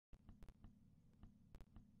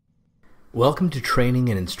Welcome to Training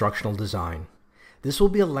in Instructional Design. This will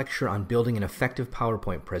be a lecture on building an effective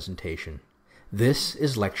PowerPoint presentation. This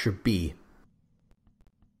is Lecture B.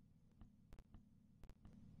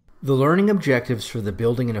 The learning objectives for the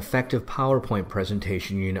Building an Effective PowerPoint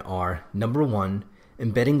Presentation unit are: Number 1,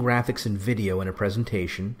 embedding graphics and video in a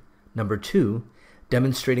presentation. Number 2,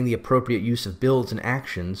 demonstrating the appropriate use of builds and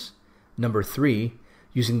actions. Number 3,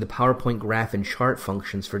 using the PowerPoint graph and chart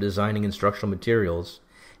functions for designing instructional materials.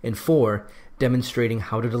 And 4, demonstrating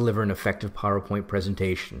how to deliver an effective PowerPoint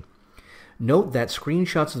presentation. Note that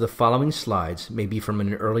screenshots of the following slides may be from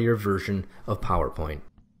an earlier version of PowerPoint.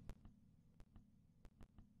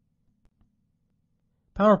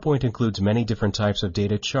 PowerPoint includes many different types of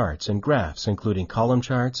data charts and graphs, including column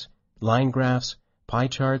charts, line graphs, pie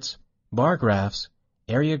charts, bar graphs,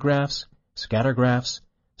 area graphs, scatter graphs,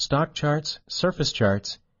 stock charts, surface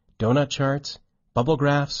charts, donut charts, bubble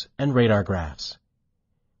graphs, and radar graphs.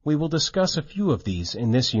 We will discuss a few of these in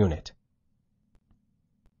this unit.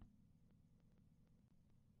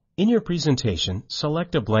 In your presentation,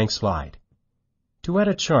 select a blank slide. To add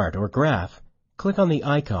a chart or graph, click on the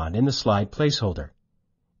icon in the slide placeholder.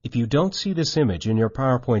 If you don't see this image in your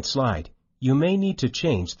PowerPoint slide, you may need to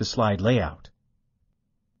change the slide layout.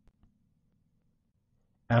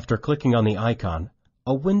 After clicking on the icon,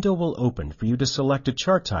 a window will open for you to select a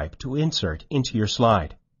chart type to insert into your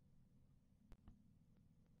slide.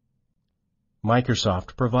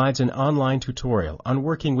 Microsoft provides an online tutorial on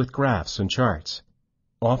working with graphs and charts.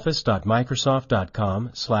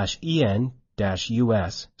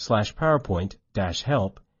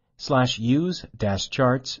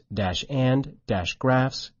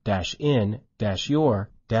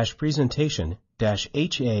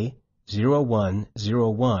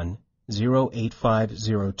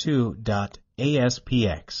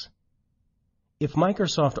 If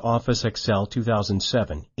Microsoft Office Excel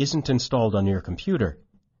 2007 isn't installed on your computer,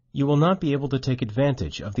 you will not be able to take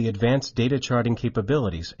advantage of the advanced data charting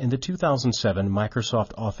capabilities in the 2007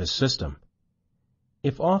 Microsoft Office system.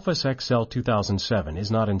 If Office Excel 2007 is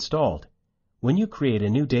not installed, when you create a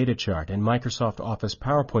new data chart in Microsoft Office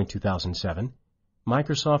PowerPoint 2007,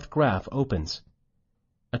 Microsoft Graph opens.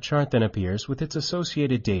 A chart then appears with its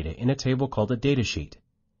associated data in a table called a datasheet.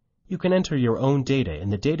 You can enter your own data in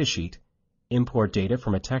the datasheet, import data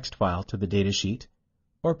from a text file to the datasheet,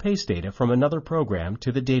 or paste data from another program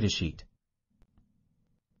to the datasheet.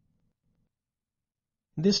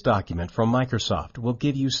 This document from Microsoft will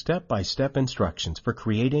give you step-by-step instructions for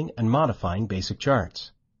creating and modifying basic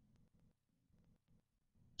charts.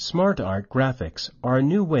 Smart Art graphics are a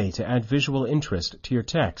new way to add visual interest to your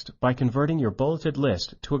text by converting your bulleted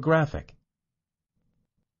list to a graphic.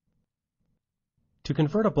 To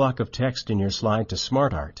convert a block of text in your slide to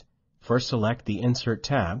Smart Art, first select the Insert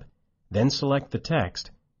tab, then select the text,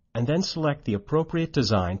 and then select the appropriate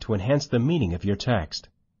design to enhance the meaning of your text.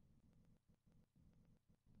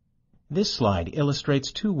 This slide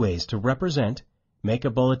illustrates two ways to make a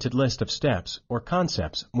bulleted list of steps or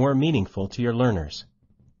concepts more meaningful to your learners.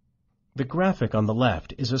 The graphic on the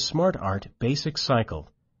left is a Smart Art basic cycle,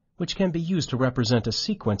 which can be used to represent a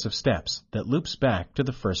sequence of steps that loops back to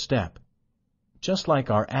the first step, just like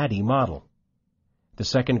our ADDIE model. The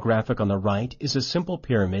second graphic on the right is a simple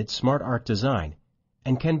pyramid Smart Art design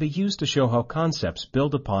and can be used to show how concepts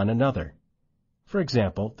build upon another. For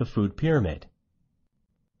example, the food pyramid.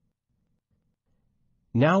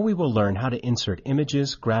 Now we will learn how to insert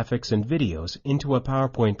images, graphics, and videos into a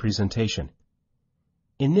PowerPoint presentation.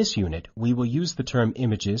 In this unit, we will use the term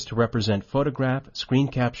images to represent photograph, screen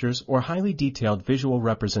captures, or highly detailed visual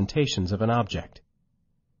representations of an object.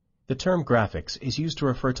 The term graphics is used to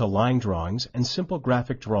refer to line drawings and simple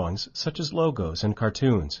graphic drawings such as logos and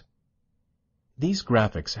cartoons. These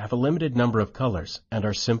graphics have a limited number of colors and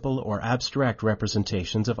are simple or abstract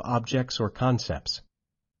representations of objects or concepts.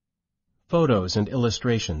 Photos and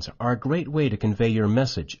illustrations are a great way to convey your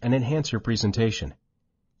message and enhance your presentation.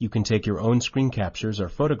 You can take your own screen captures or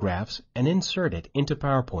photographs and insert it into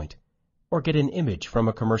PowerPoint, or get an image from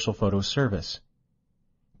a commercial photo service.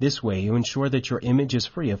 This way you ensure that your image is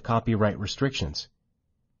free of copyright restrictions.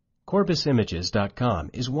 CorbisImages.com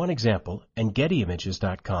is one example, and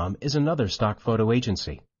GettyImages.com is another stock photo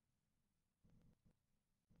agency.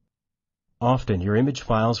 Often your image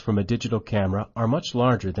files from a digital camera are much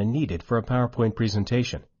larger than needed for a PowerPoint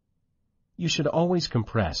presentation. You should always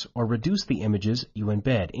compress or reduce the images you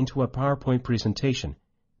embed into a PowerPoint presentation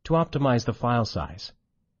to optimize the file size.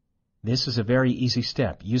 This is a very easy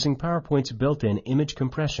step using PowerPoint's built-in image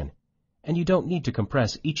compression, and you don't need to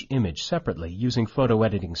compress each image separately using photo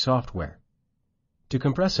editing software. To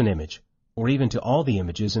compress an image, or even to all the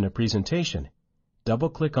images in a presentation,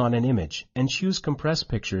 double-click on an image and choose Compress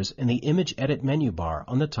Pictures in the Image Edit menu bar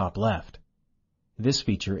on the top left. This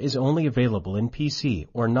feature is only available in PC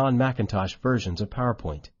or non-Macintosh versions of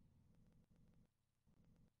PowerPoint.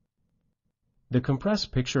 The Compress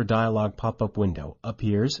Picture dialog pop-up window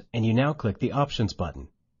appears and you now click the Options button.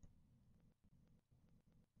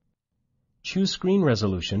 Choose Screen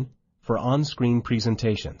Resolution for on-screen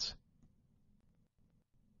presentations.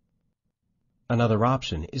 Another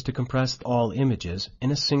option is to compress all images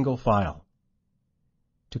in a single file.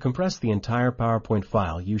 To compress the entire PowerPoint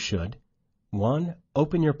file, you should 1.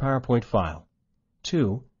 Open your PowerPoint file.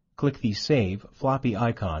 2. Click the Save floppy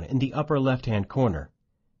icon in the upper left-hand corner.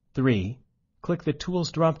 3. Click the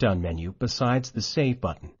Tools drop-down menu besides the Save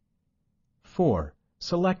button. 4.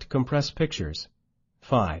 Select Compress Pictures.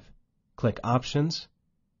 5. Click Options.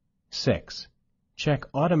 6. Check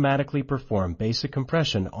Automatically Perform Basic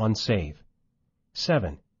Compression on Save.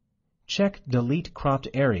 7. Check Delete Cropped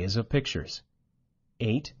Areas of Pictures.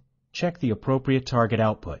 8. Check the appropriate target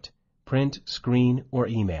output, print, screen, or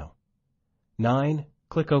email. 9.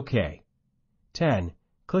 Click OK. 10.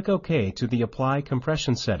 Click OK to the Apply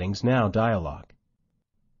Compression Settings Now dialog.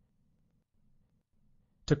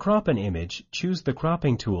 To crop an image, choose the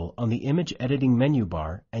Cropping tool on the Image Editing menu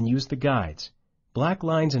bar and use the guides, black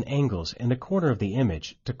lines and angles in the corner of the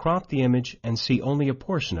image to crop the image and see only a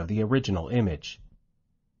portion of the original image.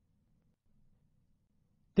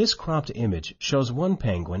 This cropped image shows one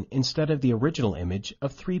penguin instead of the original image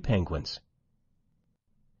of 3 penguins.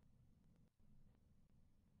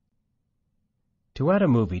 To add a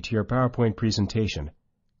movie to your PowerPoint presentation,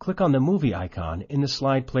 click on the movie icon in the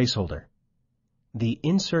slide placeholder. The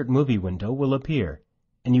Insert Movie window will appear,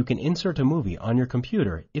 and you can insert a movie on your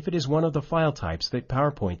computer if it is one of the file types that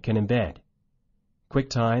PowerPoint can embed.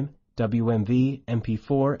 QuickTime, WMV,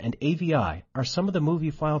 MP4, and AVI are some of the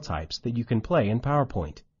movie file types that you can play in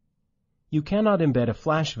PowerPoint. You cannot embed a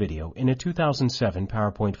Flash video in a 2007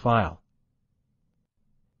 PowerPoint file.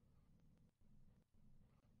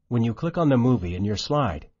 When you click on the movie in your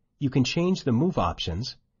slide, you can change the Move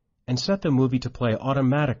options and set the movie to play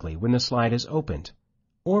automatically when the slide is opened,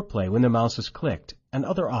 or play when the mouse is clicked, and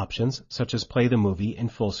other options such as play the movie in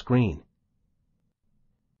full screen.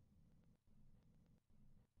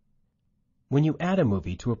 When you add a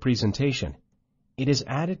movie to a presentation, it is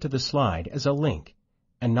added to the slide as a link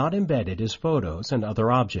and not embedded as photos and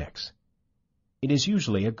other objects. It is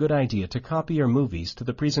usually a good idea to copy your movies to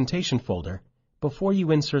the presentation folder before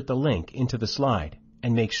you insert the link into the slide,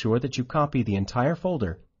 and make sure that you copy the entire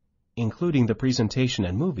folder, including the presentation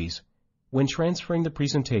and movies, when transferring the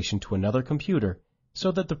presentation to another computer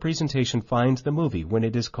so that the presentation finds the movie when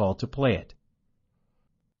it is called to play it.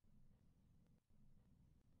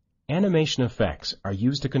 Animation effects are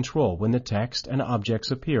used to control when the text and objects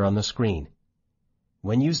appear on the screen.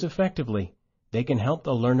 When used effectively, they can help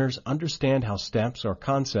the learners understand how steps or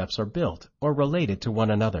concepts are built or related to one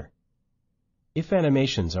another. If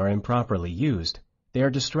animations are improperly used, they are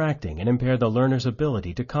distracting and impair the learner's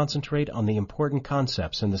ability to concentrate on the important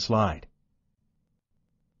concepts in the slide.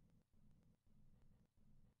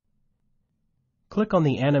 Click on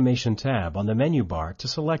the Animation tab on the menu bar to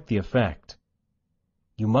select the effect.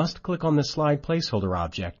 You must click on the slide placeholder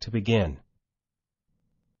object to begin.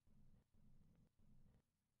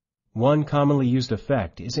 One commonly used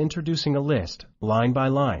effect is introducing a list, line by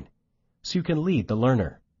line, so you can lead the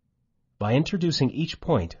learner. By introducing each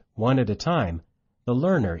point, one at a time, the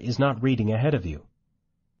learner is not reading ahead of you.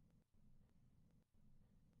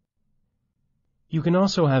 You can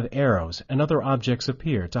also have arrows and other objects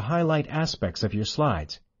appear to highlight aspects of your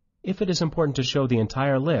slides, if it is important to show the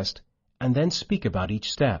entire list, and then speak about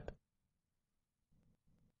each step.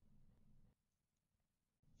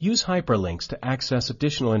 Use hyperlinks to access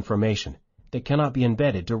additional information that cannot be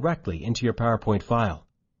embedded directly into your PowerPoint file.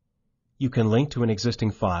 You can link to an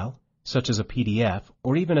existing file, such as a PDF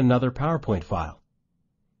or even another PowerPoint file.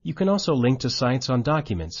 You can also link to sites on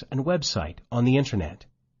documents and website on the Internet.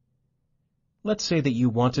 Let's say that you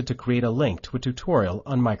wanted to create a link to a tutorial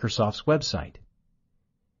on Microsoft's website.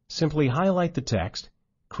 Simply highlight the text,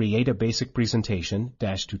 Create a Basic Presentation -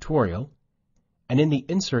 Tutorial, and in the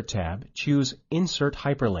Insert tab, choose Insert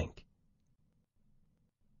Hyperlink.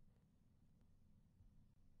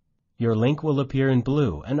 Your link will appear in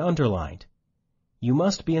blue and underlined. You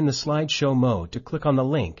must be in the slideshow mode to click on the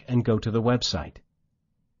link and go to the website.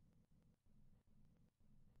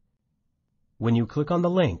 When you click on the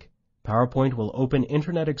link, PowerPoint will open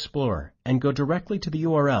Internet Explorer and go directly to the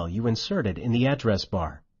URL you inserted in the address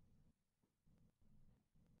bar.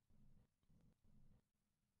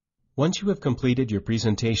 Once you have completed your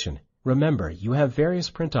presentation, Remember, you have various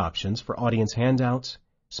print options for audience handouts,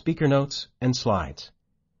 speaker notes, and slides.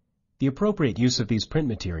 The appropriate use of these print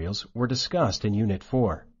materials were discussed in Unit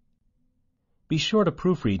 4. Be sure to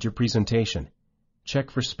proofread your presentation. Check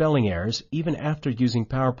for spelling errors even after using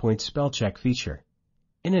PowerPoint's spell check feature.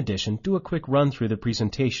 In addition, do a quick run through the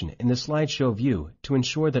presentation in the slideshow view to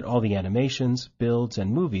ensure that all the animations, builds,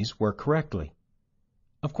 and movies work correctly.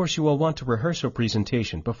 Of course, you will want to rehearse your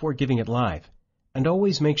presentation before giving it live, and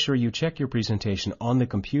always make sure you check your presentation on the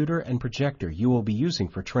computer and projector you will be using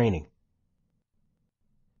for training.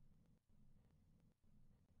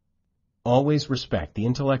 Always respect the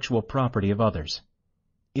intellectual property of others.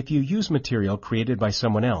 If you use material created by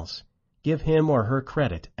someone else, give him or her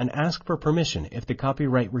credit and ask for permission if the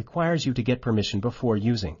copyright requires you to get permission before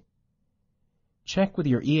using. Check with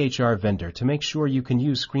your EHR vendor to make sure you can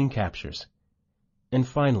use screen captures. And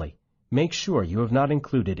finally, make sure you have not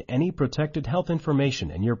included any protected health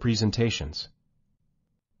information in your presentations.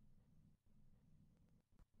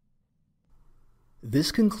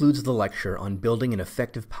 This concludes the lecture on building an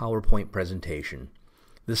effective PowerPoint presentation.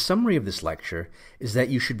 The summary of this lecture is that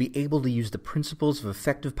you should be able to use the principles of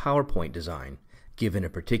effective PowerPoint design, given a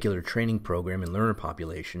particular training program and learner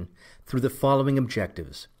population, through the following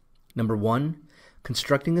objectives. Number 1,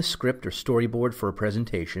 constructing a script or storyboard for a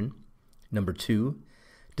presentation. Number 2,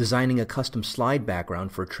 designing a custom slide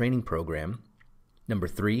background for a training program. Number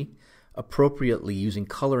 3, appropriately using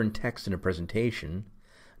color and text in a presentation.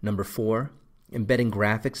 Number 4, embedding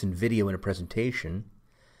graphics and video in a presentation.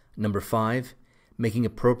 Number 5, making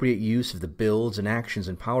appropriate use of the builds and actions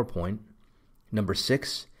in PowerPoint. Number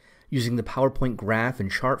 6, using the PowerPoint graph and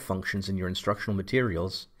chart functions in your instructional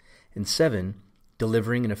materials. And 7,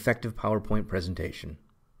 delivering an effective PowerPoint presentation.